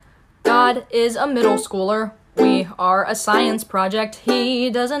God is a middle schooler. We are a science project. He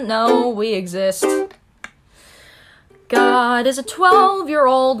doesn't know we exist. God is a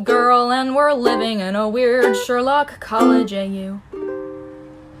 12-year-old girl, and we're living in a weird Sherlock College AU.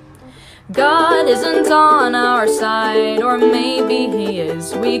 God isn't on our side, or maybe he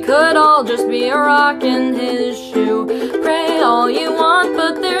is. We could all just be a rock in his shoe. Pray all you want,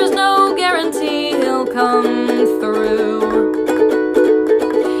 but there's no guarantee he'll come through.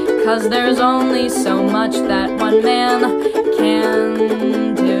 'Cause there's only so much that one man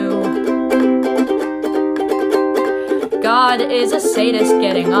can do. God is a sadist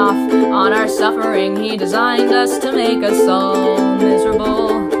getting off on our suffering. He designed us to make us all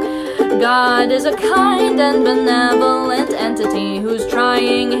miserable. God is a kind and benevolent entity who's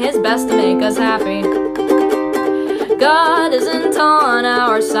trying his best to make us happy. God isn't on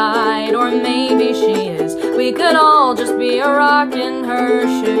our side, or maybe she is. We could all just be a rock in her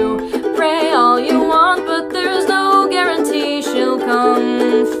shoe. Pray all you want, but there's no guarantee she'll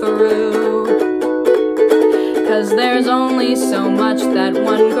come through. 'Cause there's only so much that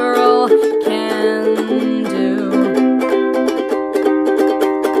one girl can do.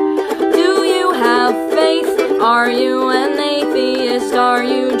 Are you an atheist? Are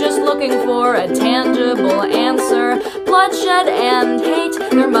you just looking for a tangible answer? Bloodshed and hate,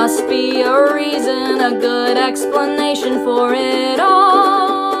 there must be a reason, a good explanation for it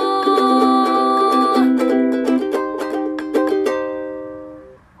all.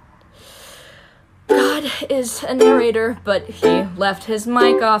 God is a narrator, but he left his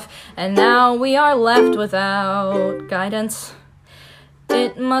mic off, and now we are left without guidance.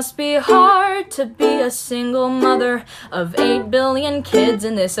 It must be hard to be a single mother of 8 billion kids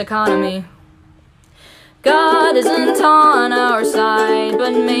in this economy. God isn't on our side,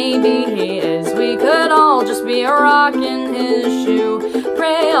 but maybe he is. We could all just be a rock in his shoe.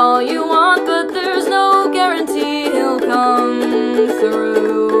 Pray all you want, but there's no guarantee he'll come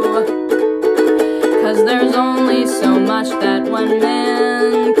through. 'Cause there's only so much that one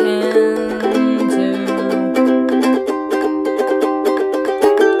man can do.